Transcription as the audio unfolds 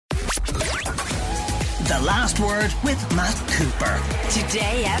The Last Word with Matt Cooper.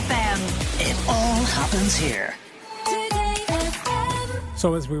 Today FM. It all happens here.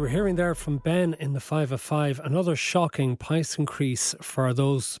 So as we were hearing there from Ben in the 5 of 5, another shocking price increase for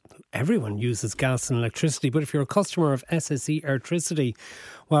everyone uses gas and electricity. But if you're a customer of SSE Electricity,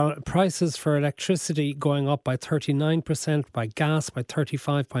 well, prices for electricity going up by 39%, by gas by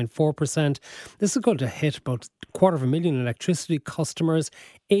 35.4%. This is going to hit about 250,000 electricity customers,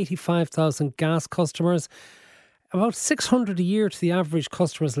 85,000 gas customers, about 600 a year to the average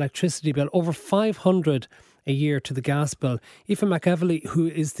customer's electricity bill, over 500 a year to the gas bill. Aoife McEvilly, who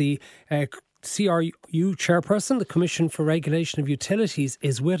is the CRU chairperson, the Commission for Regulation of Utilities,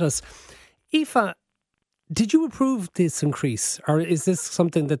 is with us. Aoife, did you approve this increase, or is this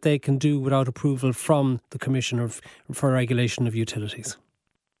something that they can do without approval from the Commissioner for Regulation of Utilities?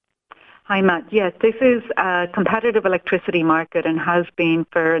 Hi, Matt. Yes, this is a competitive electricity market and has been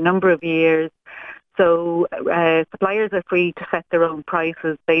for a number of years. So suppliers are free to set their own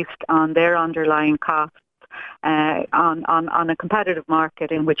prices based on their underlying costs on a competitive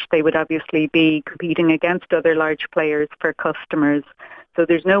market in which they would obviously be competing against other large players for customers. So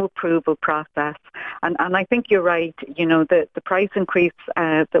there's no approval process. And I think you're right. You know, the price increase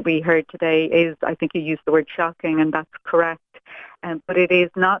that we heard today is, I think you used the word shocking, and that's correct. But it is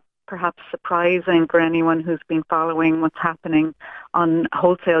not perhaps surprising for anyone who's been following what's happening on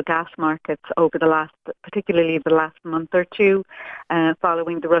wholesale gas markets over particularly the last month or two,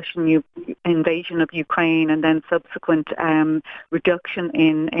 following the Russian invasion of Ukraine and then subsequent reduction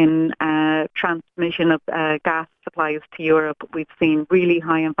in transmission of gas supplies to Europe. We've seen really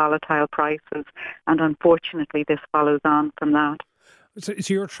high and volatile prices, and unfortunately this follows on from that. So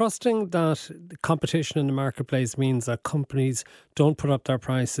you're trusting that the competition in the marketplace means that companies don't put up their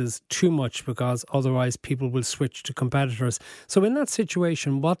prices too much, because otherwise people will switch to competitors. So in that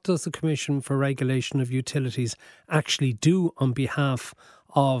situation, what does the Commission for Regulation of Utilities actually do on behalf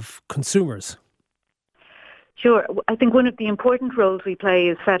of consumers? Sure. I think one of the important roles we play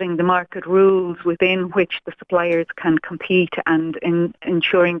is setting the market rules within which the suppliers can compete, and in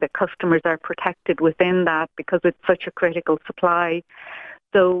ensuring that customers are protected within that, because it's such a critical supply.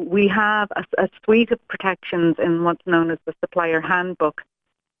 So we have a suite of protections in what's known as the Supplier Handbook.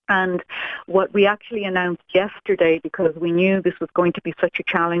 And what we actually announced yesterday, because we knew this was going to be such a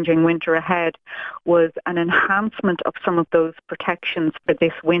challenging winter ahead, was an enhancement of some of those protections for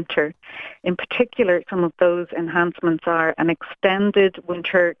this winter. In particular, some of those enhancements are an extended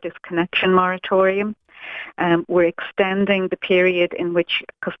winter disconnection moratorium. We're extending the period in which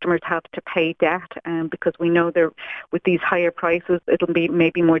customers have to pay debt, because we know with these higher prices, it'll be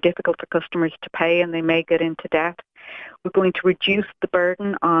maybe more difficult for customers to pay and they may get into debt. We're going to reduce the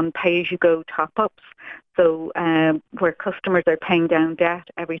burden on pay-as-you-go top-ups. So where customers are paying down debt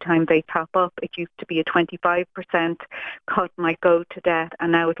every time they top up, it used to be a 25% cut might go to debt,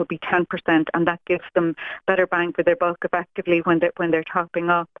 and now it'll be 10%, and that gives them better bang for their buck effectively when they're topping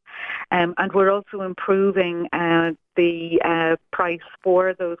up. And we're also improving the price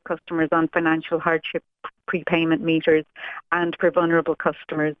for those customers on financial hardship prepayment meters and for vulnerable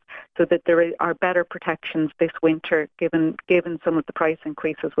customers, so that there are better protections this winter given some of the price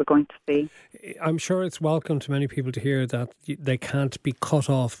increases we're going to see. I'm sure it's welcome to many people to hear that they can't be cut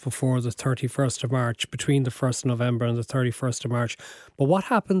off before the 31st of March, between the 1st of November and the 31st of March. But what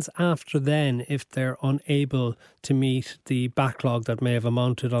happens after then if they're unable to meet the backlog that may have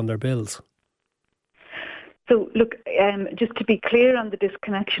amounted on their bills? So, look, just to be clear on the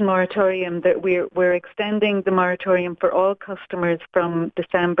disconnection moratorium, that we're extending the moratorium for all customers from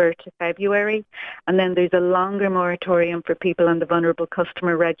December to February, and then there's a longer moratorium for people on the vulnerable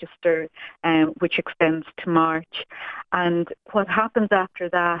customer register, which extends to March. And what happens after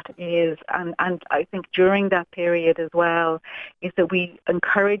that is, and I think during that period as well, is that we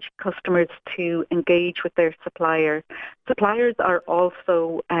encourage customers to engage with their supplier. Suppliers are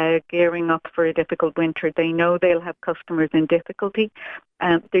also gearing up for a difficult winter. They know they'll have customers in difficulty.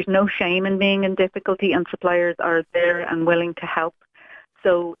 There's no shame in being in difficulty, and suppliers are there and willing to help.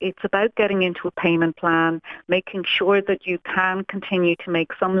 So it's about getting into a payment plan, making sure that you can continue to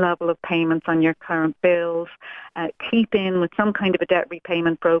make some level of payments on your current bills, keep in with some kind of a debt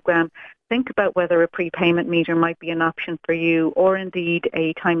repayment program. Think about whether a prepayment meter might be an option for you, or indeed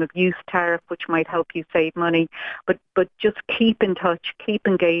a time of use tariff, which might help you save money. But just keep in touch, keep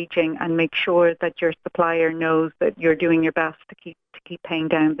engaging, and make sure that your supplier knows that you're doing your best to keep paying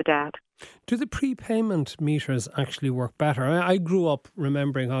down the debt. Do the prepayment meters actually work better? I grew up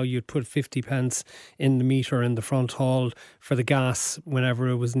remembering how you'd put 50 pence in the meter in the front hall for the gas whenever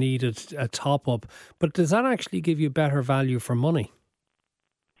it was needed, a top up. But does that actually give you better value for money?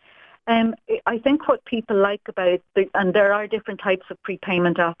 I think what people like about, and there are different types of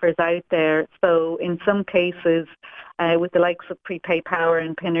prepayment offers out there. So in some cases, with the likes of Prepay Power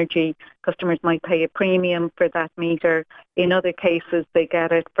and Pinergy, customers might pay a premium for that meter. In other cases, they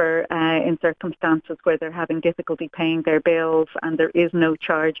get it for in circumstances where they're having difficulty paying their bills, and there is no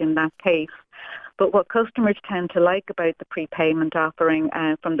charge in that case. But what customers tend to like about the prepayment offering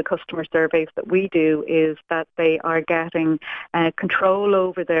from the customer surveys that we do is that they are getting control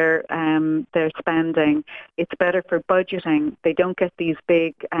over their spending. It's better for budgeting. They don't get these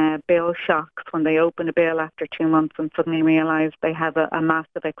big bill shocks when they open a bill after 2 months and suddenly realise they have a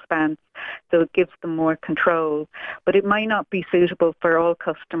massive expense. So it gives them more control. But it might not be suitable for all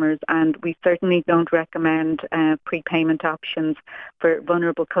customers, and we certainly don't recommend prepayment options for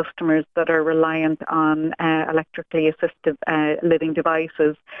vulnerable customers that are reliant on electrically assisted living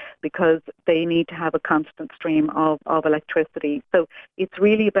devices, because they need to have a constant stream of electricity. So it's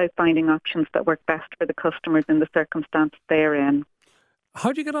really about finding options that work best for the customers in the circumstance they're in.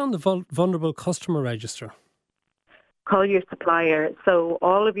 How do you get on the vulnerable customer register? Call your supplier. So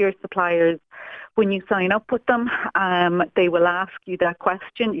all of your suppliers, when you sign up with them, they will ask you that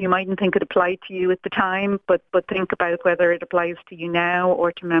question. You mightn't think it applied to you at the time, but think about whether it applies to you now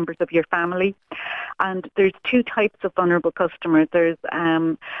or to members of your family. And there's two types of vulnerable customer. There's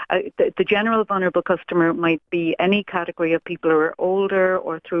the general vulnerable customer might be any category of people who are older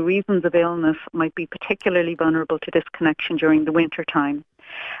or through reasons of illness might be particularly vulnerable to disconnection during the winter time.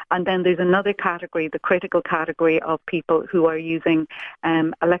 And then there's another category, the critical category of people who are using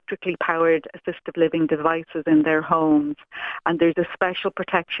electrically powered assisted living devices in their homes. And there's a special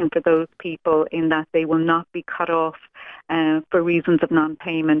protection for those people in that they will not be cut off for reasons of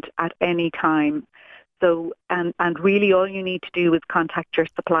non-payment at any time. So, and really all you need to do is contact your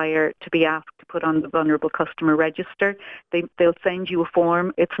supplier to be asked to put on the vulnerable customer register. They'll send you a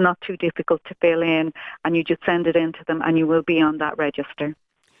form. It's not too difficult to fill in, and you just send it in to them and you will be on that register.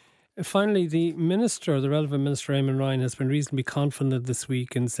 Finally, the relevant minister, Eamon Ryan, has been reasonably confident this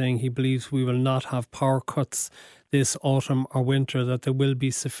week in saying he believes we will not have power cuts this autumn or winter, that there will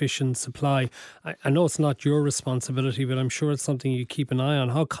be sufficient supply. I know it's not your responsibility, but I'm sure it's something you keep an eye on.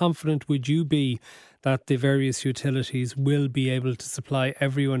 How confident would you be that the various utilities will be able to supply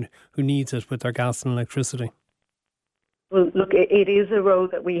everyone who needs it with their gas and electricity? Well, look, it is a role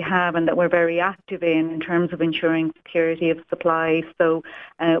that we have and that we're very active in terms of ensuring security of supply. So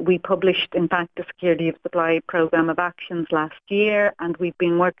we published, in fact, the Security of Supply Programme of Actions last year, and we've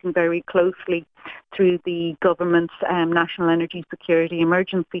been working very closely through the government's National Energy Security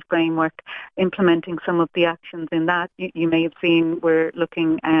Emergency Framework, implementing some of the actions in that. You may have seen we're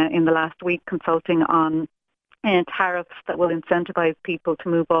looking in the last week consulting on tariffs that will incentivise people to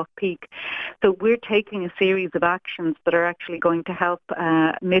move off peak. So we're taking a series of actions that are actually going to help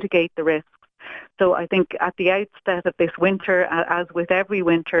mitigate the risks. So I think at the outset of this winter, as with every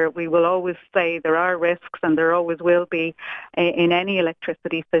winter, we will always say there are risks, and there always will be in any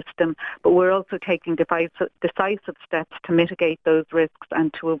electricity system, but we're also taking decisive steps to mitigate those risks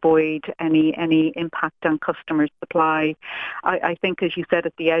and to avoid any impact on customers' supply. I think, as you said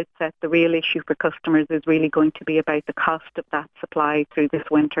at the outset, the real issue for customers is really going to be about the cost of that supply through this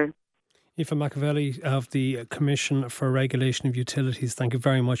winter. Aoife McEvilly of the Commission for Regulation of Utilities, thank you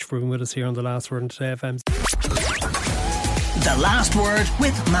very much for being with us here on The Last Word on Today FM. The Last Word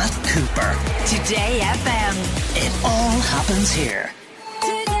with Matt Cooper. Today FM. It all happens here.